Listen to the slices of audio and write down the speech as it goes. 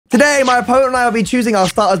Today, my opponent and I will be choosing our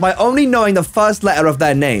starters by only knowing the first letter of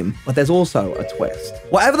their name. But there's also a twist.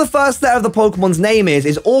 Whatever the first letter of the Pokemon's name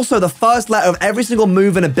is also the first letter of every single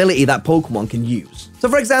move and ability that Pokemon can use. So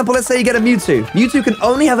for example, let's say you get a Mewtwo. Mewtwo can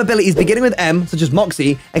only have abilities beginning with M, such as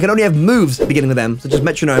Moxie, and can only have moves beginning with M, such as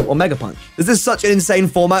Metronome or Mega Punch. This is such an insane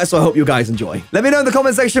format, so I hope you guys enjoy. Let me know in the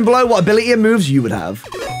comment section below what ability and moves you would have.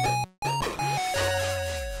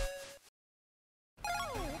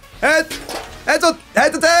 Heads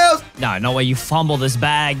or tails? No way you fumble this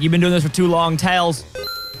bag. You've been doing this for too long, Tails.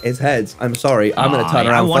 It's heads. I'm sorry. I'm going to turn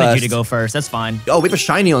around I wanted first. you to go first. That's fine. Oh, we have a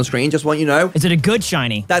shiny on screen, just want you to know. Is it a good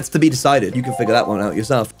shiny? That's to be decided. You can figure that one out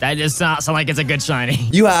yourself. That does not sound like it's a good shiny.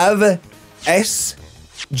 You have S,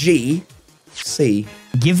 G, C.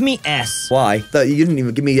 Give me S. Why? You didn't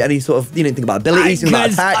even give me any sort of, you didn't think about abilities, you didn't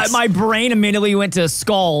think about attacks. My brain immediately went to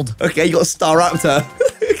Scald. Okay, you got a Staraptor.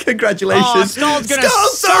 Congratulations. Oh, Scald's gonna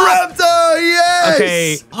Staraptor, yes!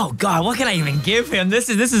 Okay. Oh, God, what can I even give him? This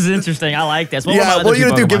is interesting. I like this. What are you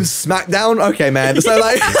going to do? Give him Smackdown? Okay, man. So,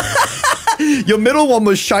 like, your middle one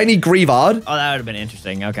was Shiny Greavard. Oh, that would have been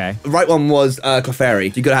interesting. Okay. The right one was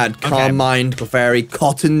Clefairy. You could have had Calm Mind, Clefairy,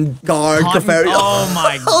 Cotton Guard, Clefairy. Oh,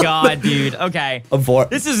 my God, dude. Okay.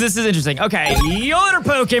 This is interesting. Okay, your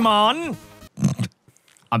Pokemon.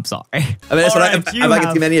 I'm sorry. I mean, that's what if I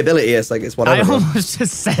get too many ability, it's like, it's whatever. I almost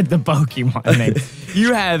just said the Pokemon name.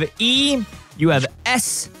 You have E, you have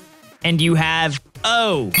S, and you have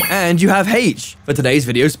O. And you have H for today's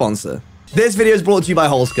video sponsor. This video is brought to you by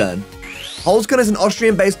Holzkern. Holzkern is an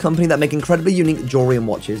Austrian-based company that make incredibly unique jewelry and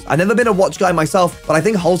watches. I've never been a watch guy myself, but I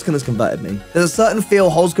think Holzkern has converted me. There's a certain feel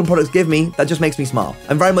Holzkern products give me that just makes me smile.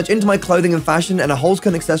 I'm very much into my clothing and fashion, and a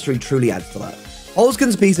Holzkern accessory truly adds to that.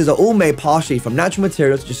 Holzkern's pieces are all made partially from natural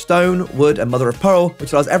materials such as stone, wood, and mother of pearl,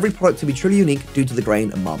 which allows every product to be truly unique due to the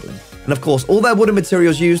grain and marbling. And of course, all their wooden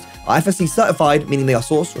materials used are FSC certified, meaning they are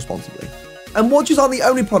sourced responsibly. And watches aren't the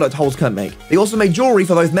only product Holzkern make. They also make jewelry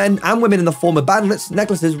for both men and women in the form of bandlets,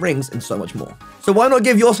 necklaces, rings, and so much more. So why not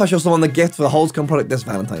give your special someone the gift for the Holzkern product this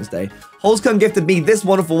Valentine's Day? Holzkern gifted me this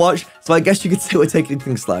wonderful watch, so I guess you could say we're taking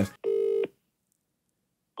things slow.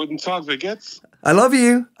 Guten Tag, wer geht's? I love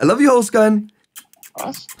you. I love you, Holzkern.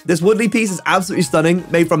 Us? This Woodley piece is absolutely stunning,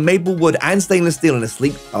 made from maple wood and stainless steel in a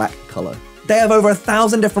sleek black color. They have over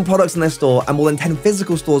 1,000 different products in their store and more than 10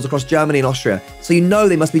 physical stores across Germany and Austria, so you know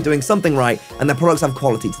they must be doing something right and their products have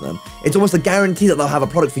quality to them. It's almost a guarantee that they'll have a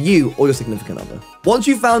product for you or your significant other. Once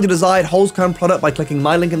you've found your desired Holzkern product by clicking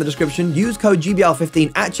my link in the description, use code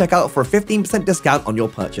GBL15 at checkout for a 15% discount on your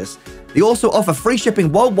purchase. They also offer free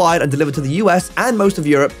shipping worldwide and delivered to the US and most of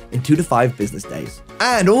Europe in 2 to 5 business days.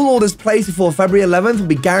 And all orders placed before February 11th will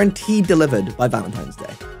be guaranteed delivered by Valentine's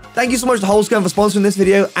Day. Thank you so much to Holzkern for sponsoring this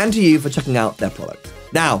video and to you for checking out their product.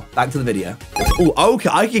 Now, back to the video. Oh, okay,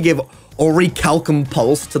 I could give Orichalcum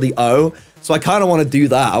Pulse to the O. So I kind of want to do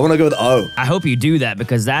that. I want to go with O. I hope you do that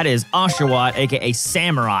because that is Oshawott, aka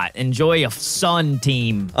Samurai. Enjoy a sun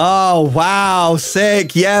team. Oh, wow.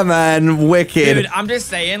 Sick. Yeah, man. Wicked. Dude, I'm just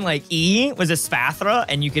saying, like, E was a Spathra,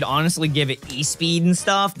 and you could honestly give it E-speed and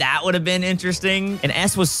stuff. That would have been interesting. And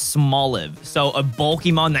S was Smoliv, so a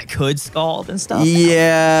Bulkymon that could Scald and stuff.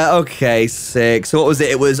 Yeah, okay, sick. So what was it?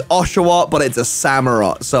 It was Oshawott, but it's a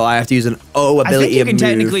Samurott, so I have to use an O ability. I think you can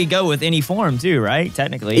technically go with any form, too, right?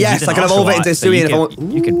 Technically. Yes, I can evolve it into Sui if I want.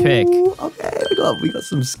 You could pick. Okay, we got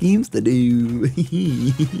some schemes to do.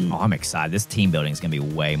 Oh, I'm excited. This team building is going to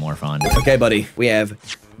be way more fun. Okay, buddy. We have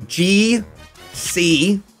G,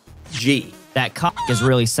 C, G. That cock is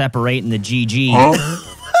really separating the GG.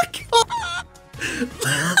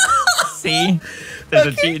 See? There's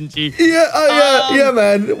a G and G. Yeah, yeah,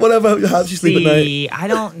 man. Whatever helps you sleep at night. I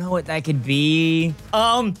don't know what that could be.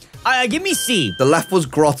 Give me C. The left was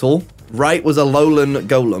Grottle, right was a Alolan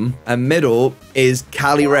Golem, and middle is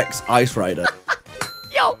Calyrex Ice Rider.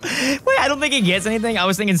 Yo, wait, I don't think he gets anything. I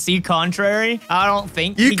was thinking C contrary. I don't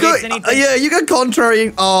think he gets anything. Yeah, you got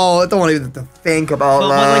contrary. Oh, I don't want even to think about that.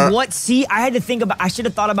 But like what C? I had to think about. I should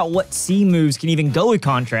have thought about what C moves can even go with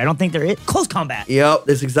contrary. I don't think there is. Close combat. Yep,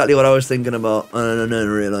 that's exactly what I was thinking about. I don't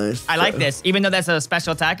realize. I like this. Even though that's a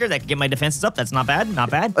special attacker that can get my defenses up, that's not bad. Not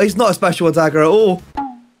bad. He's not a special attacker at all.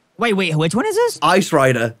 Wait, which one is this? Ice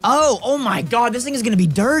Rider. Oh my God, this thing is gonna be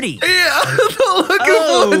dirty. Yeah, I'm not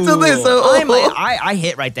looking forward to this. I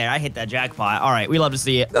hit right there. I hit that jackpot. All right, we love to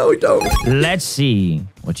see it. No, we don't. Let's see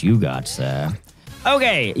what you got, sir.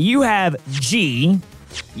 Okay, you have G,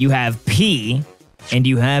 you have P, and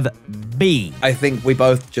you have B. I think we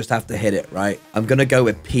both just have to hit it, right? I'm gonna go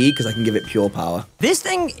with P because I can give it pure power. This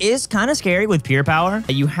thing is kind of scary with pure power.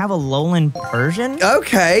 You have a Alolan Persian.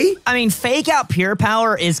 Okay. I mean, fake out pure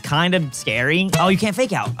power is kind of scary. Oh, you can't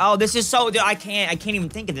fake out. Oh, this is so, I can't even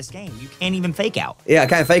think of this game. You can't even fake out. Yeah, I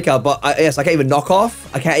can't fake out, but yes, I can't even knock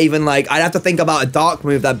off. I can't even like, I'd have to think about a dark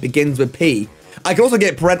move that begins with P. I can also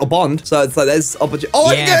get parental bond, so it's like there's opportunity.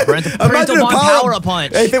 Oh, yeah, parental bond power up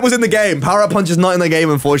punch. If it was in the game, power up punch is not in the game,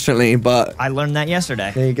 unfortunately. But I learned that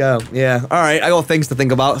yesterday. There you go. Yeah. All right, I got things to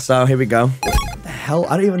think about, so here we go. What the hell?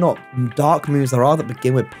 I don't even know what dark moves there are that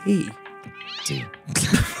begin with P. Dude.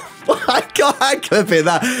 I clipping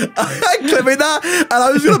that. I'm clipping that, and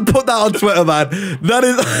I'm just gonna put that on Twitter, man. That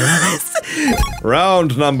is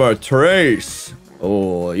round number trace.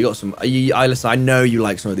 Oh, you got some. Listen, I know you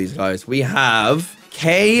like some of these guys. We have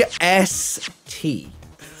KST.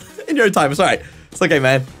 In your own time, it's all right. It's okay,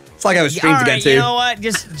 man. It's like I have a stream to get to. You know what?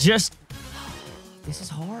 Just. This is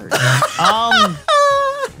hard.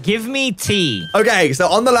 Give me T. Okay, so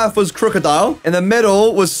on the left was Crocodile, in the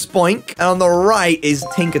middle was Spoink, and on the right is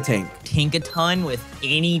Tinkatink. Tinkaton with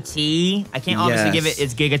any T. I can't obviously give it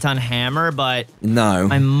its Gigaton Hammer, but no,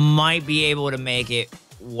 I might be able to make it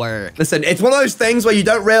work. Listen, it's one of those things where you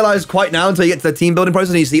don't realize quite now until you get to the team building process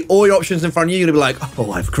and you see all your options in front of you. You're gonna be like,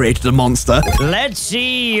 oh, I've created a monster. Let's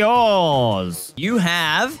see yours. You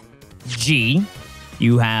have G,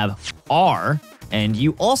 you have R, and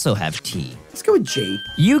you also have T. Let's go with G.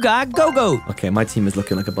 You got Go-Go. Okay, my team is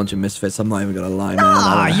looking like a bunch of misfits. I'm not even gonna lie, man.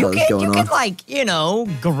 I don't know what the hell is going on. Like, you know,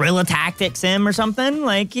 Guerrilla Tactics him or something.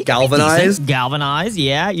 Like, Galvanized? Galvanized,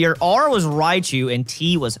 yeah. Your R was Raichu and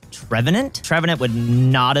T was Trevenant. Trevenant would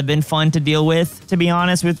not have been fun to deal with, to be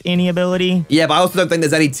honest, with any ability. Yeah, but I also don't think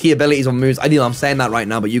there's any T abilities on moves. I know I'm saying that right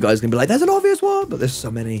now, but you guys are gonna be like, there's an obvious one, but there's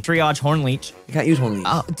so many. Triage Hornleech. You can't use Hornleech.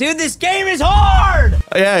 Oh, dude, this game is hard!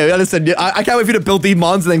 Yeah, listen, I can't wait for you to build these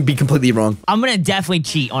mons and then be completely wrong. I'm gonna definitely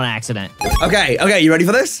cheat on accident. Okay, you ready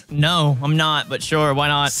for this? No, I'm not, but sure, why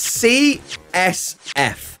not?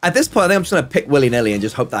 CSF. At this point, I think I'm just gonna pick willy-nilly and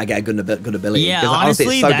just hope that I get a good ability. Yeah,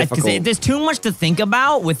 honestly, it's so difficult. There's too much to think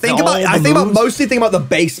about with mostly think about the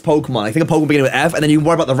base Pokemon. I think a Pokemon beginning with F, and then you can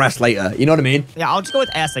worry about the rest later. You know what I mean? Yeah, I'll just go with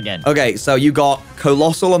S again. Okay, so you got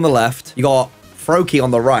Colossal on the left. You got Froakie on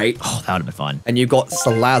the right. Oh, that would have been fun. And you got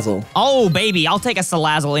Salazzle. Oh, baby, I'll take a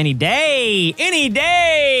Salazzle any day. Any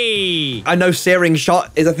day. I know Searing Shot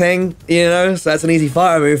is a thing, you know, so that's an easy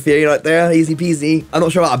fire move for you right there. Easy peasy. I'm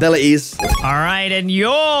not sure about abilities. All right, and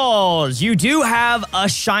yours. You do have a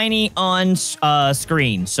shiny on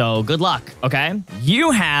screen, so good luck, okay? You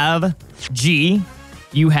have G,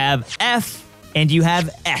 you have F, and you have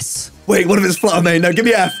S. Wait, what if it's Flutter Mane? No, give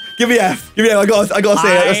me F. Give me F. Give me F. I gotta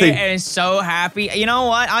see it. I am so happy. You know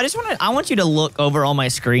what? I want you to look over on my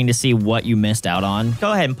screen to see what you missed out on.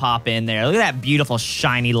 Go ahead and pop in there. Look at that beautiful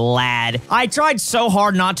shiny lad. I tried so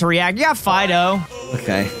hard not to react. Yeah, Fido.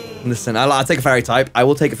 Okay. Listen, I'll take a fairy type. I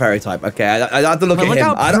will take a fairy type. Okay, I have to look at him. Look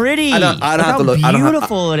how pretty. I don't have to look. How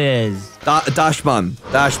beautiful it is. Dashbun.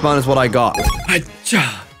 Dashbun is what I got.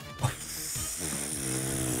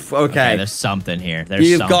 Okay, there's something here.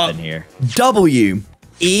 There's something here. W,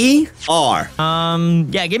 E, R.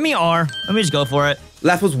 Yeah, give me R. Let me just go for it.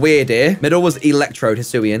 Left was Weirdeer. Middle was Electrode,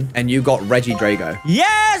 Hisuian. And you got Regidrago.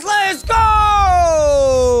 Yes, let's go!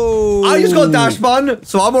 I just got Dashbun,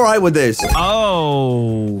 so I'm all right with this.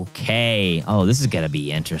 Okay. Oh, this is going to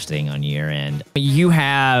be interesting on your end. You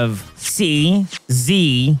have C,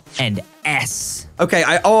 Z, and S. Okay,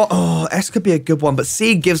 S could be a good one, but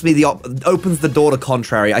C gives me opens the door to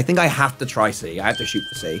contrary. I think I have to try C. I have to shoot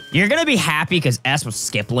for C. You're gonna be happy because S was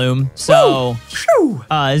Skiploom. So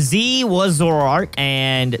Z was Zoroark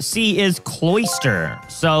and C is Cloyster.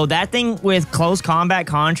 So that thing with close combat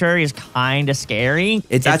contrary is kind of scary.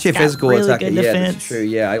 It's actually a physical really attack. Good yeah, defense. that's true.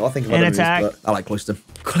 Yeah, I'll think of other moves, but I like Cloyster.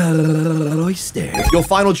 Cloyster. Your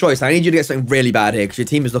final choice. I need you to get something really bad here because your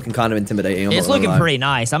team is looking kind of intimidating. It's looking pretty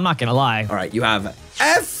nice. I'm not gonna lie. All right, you have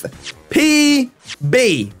F, P,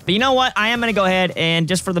 B. But you know what? I am going to go ahead and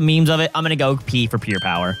just for the memes of it, I'm going to go P for pure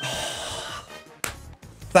power.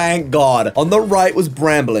 Thank God. On the right was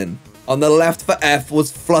Bramblin. On the left for F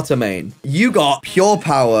was Fluttermane. You got pure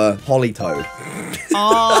power Politoed.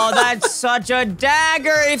 Oh, that's such a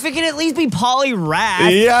dagger. If it can at least be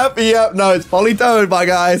Poliwrath. Yep. No, it's Politoed, my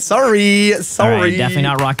guy. Sorry. All right, definitely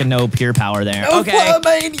not rocking no pure power there. No okay.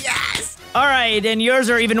 Fluttermane, yes. All right, and yours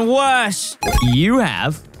are even worse. You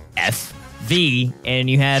have F, V, and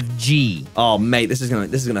you have G. Oh, mate, this is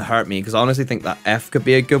gonna hurt me because I honestly think that F could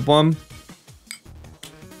be a good one.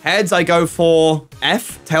 Heads, I go for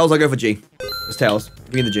F. Tails, I go for G. It's Tails.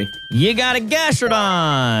 Give me the G. You got a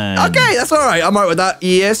Gastrodon. Okay, that's all right. I'm all right with that.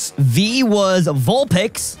 Yes. V was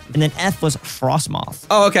Vulpix, and then F was Frostmoth.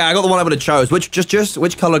 Oh, okay. I got the one I would have chose. Which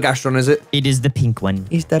color Gastron is it? It is the pink one.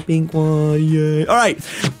 It's the pink one. Yeah. All right.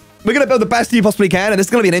 We're going to build the best team you possibly can, and this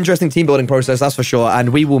is going to be an interesting team building process, that's for sure. And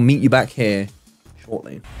we will meet you back here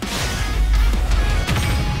shortly.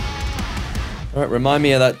 All right, remind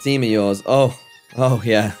me of that team of yours. Oh,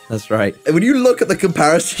 yeah, that's right. When you look at the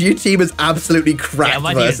comparison, your team is absolutely crap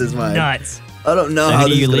versus mine. Nuts. I don't know So how who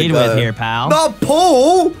this do you is gonna lead go. with here, pal? The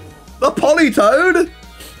Paul! The Polytoad!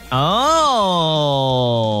 Oh.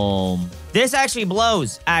 This actually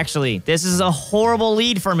blows, actually. This is a horrible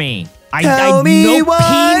lead for me. Tell me know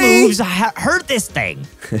why. P moves hurt this thing.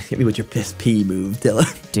 Hit me with your piss P move,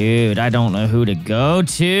 Dylan. Dude, I don't know who to go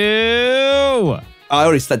to. I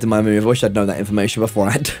already selected my move. I wish I'd known that information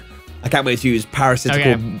beforehand. I can't wait to use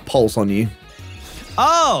parasitical pulse on you.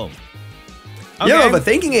 Oh. Okay. You're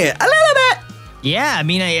overthinking it a little bit. Yeah, I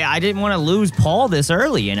mean, I didn't want to lose Paul this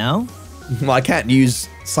early, you know? Well, I can't use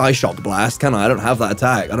Psyshock Blast, can I? I don't have that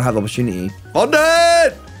attack. I don't have the opportunity.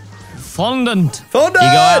 Fondant! Fondant. Fondant!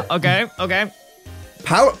 You go out. Okay.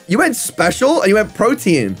 Power. You went special and you went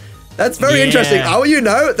protein. That's very interesting. How will you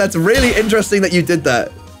know? That's really interesting that you did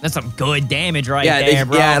that. That's some good damage there,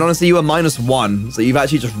 bro. Yeah, and honestly, you were -1, so you've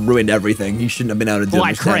actually just ruined everything. You shouldn't have been able to do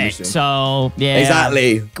I crit, so yeah.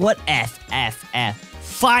 Exactly. What F.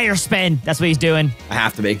 Fire spin. That's what he's doing. I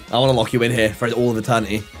have to be. I want to lock you in here for all of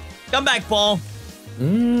eternity. Come back, Paul.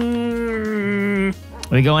 We're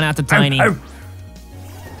going out to Tiny.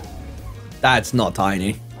 That's not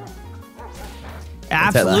Tiny.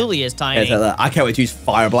 Absolutely is Tiny. Yeah, I can't wait to use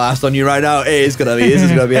Fire Blast on you right now. This is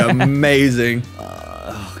gonna be amazing.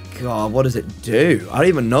 Oh God, what does it do? I don't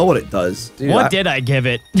even know what it does. Dude, what did I give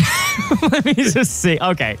it? Let me just see.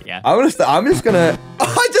 Okay, yeah. I'm just gonna.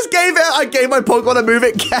 I gave my Pokemon a move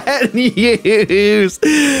it can use.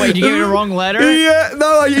 Wait, you gave it a wrong letter? Yeah,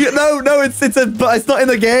 no, it's not in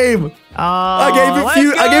the game. I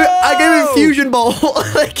gave it Fusion Ball.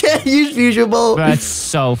 I can't use Fusion Ball. That's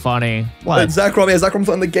so funny. What? Zekrom, Zekrom's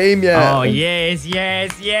not in the game yet. Oh, yes.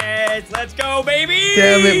 Let's go, baby.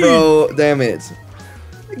 Damn it, bro. Damn it.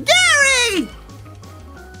 Gary!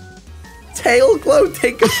 Tail Glow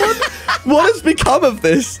Tinkerton? What has become of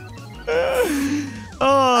this?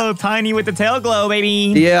 Oh, Tiny with the tail glow,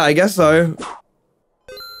 baby. Yeah, I guess so.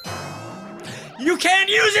 You can't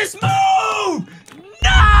use this move!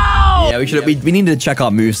 No! Yeah, we needed to check our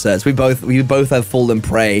movesets. We both have Fallen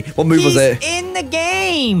Prey. What move was it? He's in the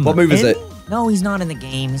game. What move is it? No, he's not in the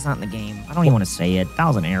game. He's not in the game. I don't even want to say it.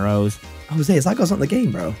 1,000 arrows. Jose, it's like I was not in the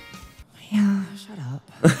game, bro. Yeah, shut up.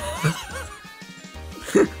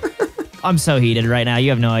 I'm so heated right now. You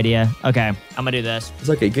have no idea. Okay, I'm gonna do this. It's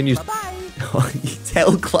okay. You can use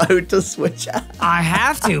Tail Cloud to switch out. I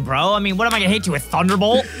have to, bro. I mean, what am I gonna hit you with?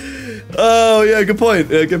 Thunderbolt? Oh, yeah, good point.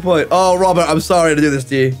 Yeah, good point. Oh, Robert, I'm sorry to do this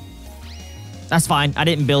to you. That's fine. I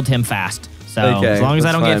didn't build him fast. So okay, as long as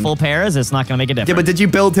I don't fine. get full pairs, it's not gonna make a difference. Yeah, but did you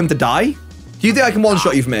build him to die? Do you think I can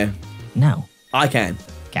one-shot you from here? No. I can.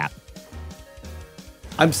 Cap.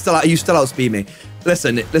 You still outspeed me.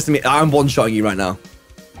 Listen to me. I'm one-shotting you right now.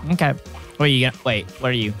 Okay. What are you gonna... Wait, what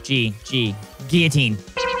are you? G. Guillotine.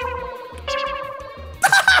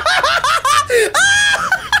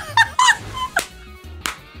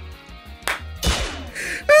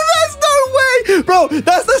 Bro,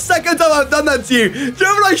 that's the second time I've done that to you. Do you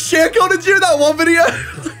remember I share-coded you in that one video?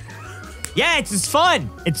 Yeah, it's just fun.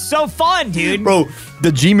 It's so fun, dude. Bro,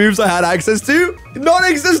 the G moves I had access to,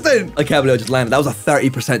 non-existent. I can't believe I just landed. That was a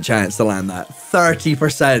 30% chance to land that.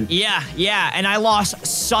 30%. Yeah, and I lost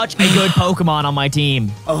such a good Pokemon on my team.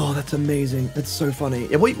 Oh, that's amazing. That's so funny.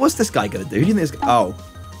 Yeah, what's this guy gonna do? Do you think this guy... Oh.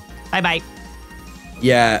 Bye.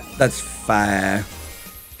 Yeah, that's fair.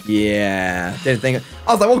 Yeah. Didn't think...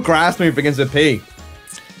 I was like, what grass move begins with P?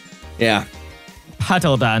 Yeah.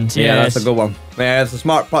 Puddle dance, Yeah, yes. that's a good one. Yeah, it's a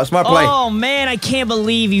smart play. Oh, man, I can't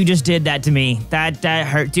believe you just did that to me. That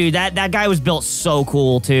hurt. Dude, that guy was built so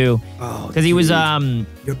cool, too. Oh, because he was,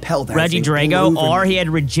 your pelt Reggie Drago, or he had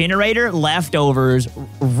Regenerator, Leftovers,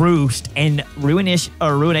 Roost, and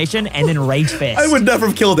Ruination, and then Rage Fist. I would never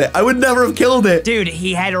have killed it. Dude,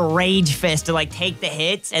 he had a Rage Fist to, like, take the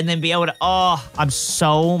hits and then be able to... Oh, I'm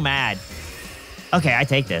so mad. Okay, I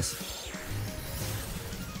take this.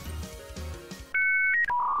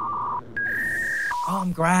 Oh,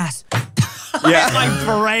 I'm grass. Yeah. My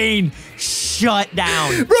brain shut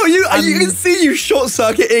down. Bro, you can see you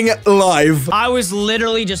short-circuiting live. I was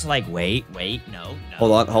literally just like, wait, no.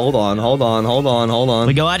 Hold on.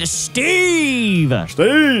 We go out to Steve.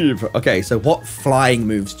 Okay, so what flying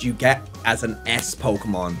moves do you get as an S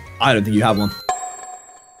Pokemon? I don't think you have one.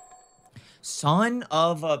 Son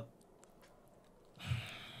of a...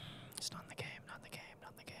 It's not in the game, not in the game,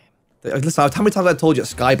 not in the game. Listen, how many times have I told you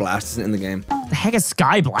Sky Blast isn't in the game? The heck is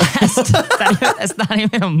Sky Blast? That's not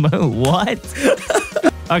even a move. What?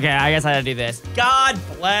 Okay, I guess I gotta do this. God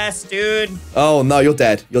bless, dude. Oh, no, you're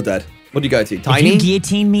dead. You're dead. What do you go to? Tiny? If you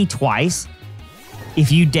guillotine me twice,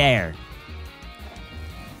 if you dare.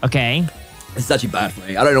 Okay. This is actually bad for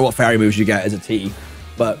me. I don't know what fairy moves you get as a T,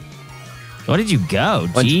 but... What did you go?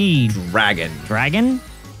 G... Dragon. Dragon?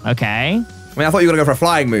 Okay. I mean, I thought you were going to go for a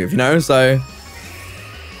flying move, you know? So...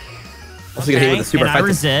 Also gonna hit with a super and effective... I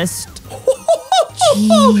resist.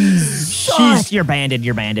 Jeez. You're banded.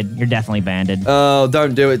 You're banded. You're definitely banded. Oh,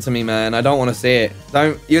 don't do it to me, man. I don't want to see it.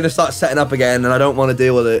 Don't. You're going to start setting up again, and I don't want to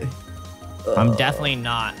deal with it. I'm definitely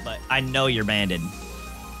not, but I know you're banded.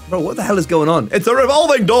 Bro, what the hell is going on? It's a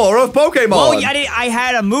revolving door of Pokemon! Well, I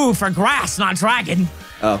had a move for grass, not dragon.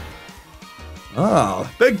 Oh.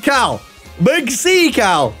 Oh, Big Cal! Big C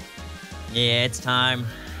Cal! Yeah, it's time.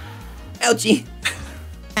 Ouchie.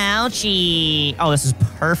 Ouchie. Oh, this is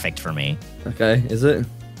perfect for me. Okay, is it?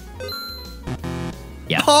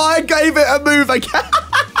 Yeah. Oh, I gave it a move again!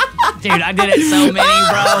 Dude, I did it so many,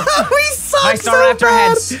 bro. We suck My so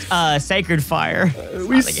bad! had Sacred Fire.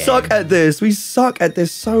 We suck at this. We suck at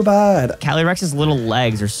this so bad. Calyrex's little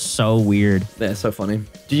legs are so weird. They're so funny.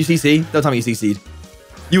 Did you CC? Don't tell me you CC'd.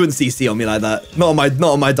 You wouldn't CC on me like that. Not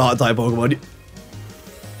on my dark type Pokemon.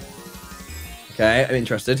 Okay, I'm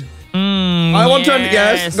interested. I want to.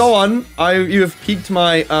 Yes, go on. You have piqued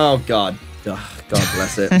my. Oh God. Ugh, God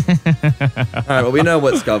bless it. All right, well we know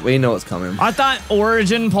what's coming. I thought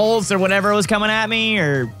Origin Pulse or whatever was coming at me,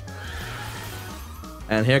 or.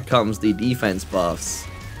 And here comes the defense buffs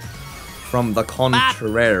from the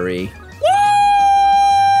contrary.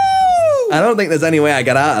 I don't think there's any way I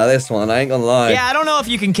get out of this one. I ain't gonna lie. Yeah, I don't know if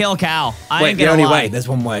you can kill Cal. Wait, the only way. There's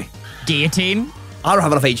one way. Guillotine? I don't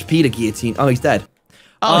have enough HP to guillotine. Oh, he's dead.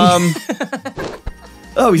 Oh,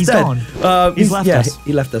 oh, he's dead. Gone. He's left us.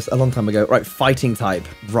 He left us a long time ago. Right, fighting type.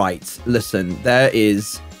 Right. Listen, there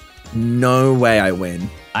is no way I win.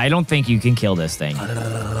 I don't think you can kill this thing.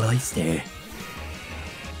 He's there.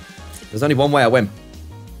 There's only one way I win.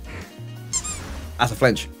 That's a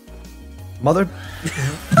flinch. Mother.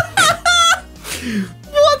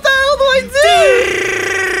 What the hell do I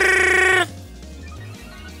do?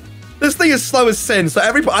 This thing is slow as sin. So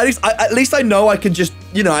at least I know I can just,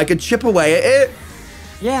 I could chip away at it.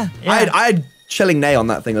 Yeah. I had chilling nay on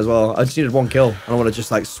that thing as well. I just needed one kill. I don't want to just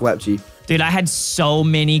like swept you. Dude, I had so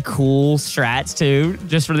many cool strats too,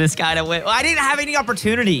 just for this guy to win. I didn't have any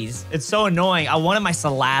opportunities. It's so annoying. I wanted my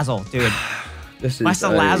Salazzle, dude. My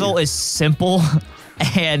Salazzle is simple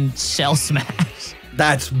and shell smash.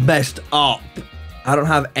 That's messed up. I don't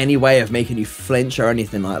have any way of making you flinch or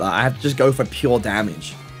anything like that. I have to just go for pure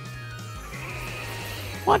damage.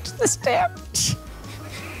 Watch this damage.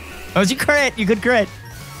 Oh, you crit. You could crit.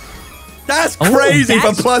 That's crazy for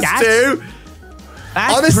 +2.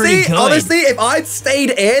 That's pretty good. Honestly, if I'd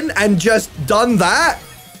stayed in and just done that,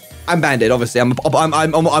 I'm banded. Obviously, I'm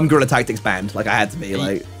Guerrilla Tactics banned. Like I had to be.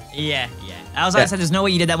 Like yeah. I was said, there's no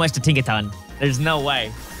way you did that much to Tinkaton. There's no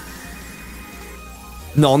way.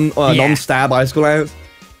 Non-stab Ice School out.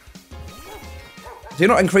 So you're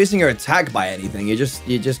not increasing your attack by anything. You just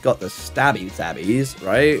got the stabbies,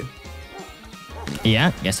 right?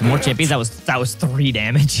 Yeah, some more chippies. That was 3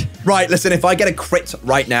 damage. Right, listen, if I get a crit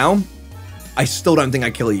right now, I still don't think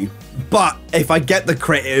I kill you. But if I get the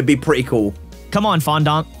crit, it would be pretty cool. Come on,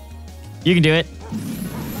 Fondant. You can do it.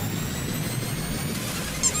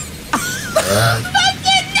 I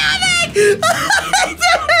did damage! I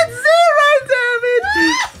did 0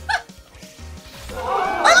 damage!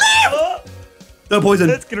 I leave! No poison.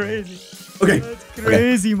 That's crazy. Okay. That's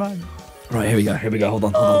crazy, man. Right, here we go. Hold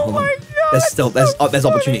on. My God. There's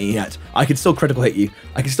opportunity yet. I can still critical hit you.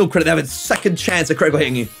 I can still have a second chance of critical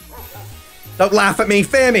hitting you. Don't laugh at me.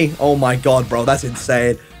 Fear me. Oh my God, bro. That's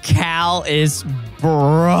insane. Cal is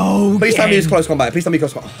broken. Please tell me it's close combat. Please tell me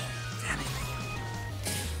close combat. Oh, damn it.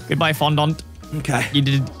 Goodbye, Fondant. Okay. You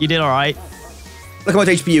did all right. Look how much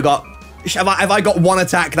HP you got. Have I got one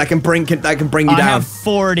attack that can bring you down? I have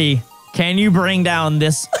 40. Can you bring down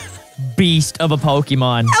this beast of a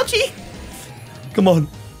Pokemon? Ouchie. Come on.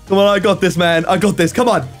 I got this, man. I got this. Come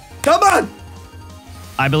on.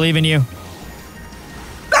 I believe in you.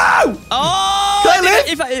 No! Oh! Can I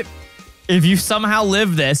live? If you somehow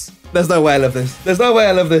live this. There's no way I live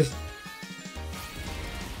this.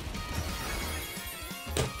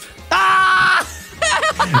 Ah!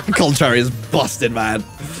 Contrary is busted, man.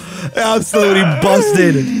 Absolutely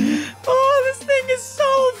busted. Oh, this thing is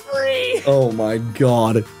so free. Oh my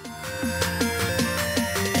God.